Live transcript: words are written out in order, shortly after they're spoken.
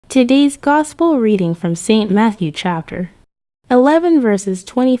Today's Gospel reading from St. Matthew chapter 11 verses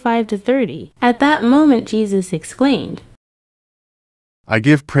 25 to 30. At that moment Jesus exclaimed, I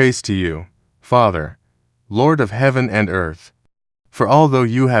give praise to you, Father, Lord of heaven and earth. For although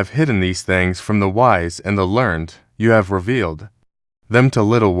you have hidden these things from the wise and the learned, you have revealed them to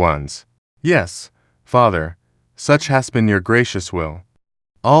little ones. Yes, Father, such has been your gracious will.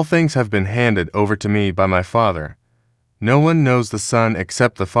 All things have been handed over to me by my Father. No one knows the Son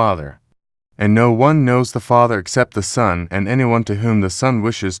except the Father, and no one knows the Father except the Son and anyone to whom the Son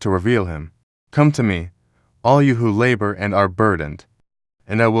wishes to reveal him. Come to me, all you who labor and are burdened,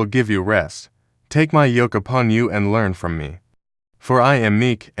 and I will give you rest. Take my yoke upon you and learn from me. For I am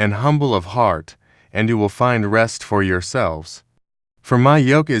meek and humble of heart, and you will find rest for yourselves. For my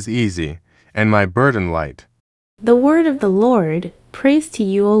yoke is easy, and my burden light. The word of the Lord. Praise to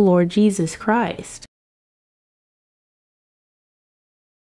you, O Lord Jesus Christ.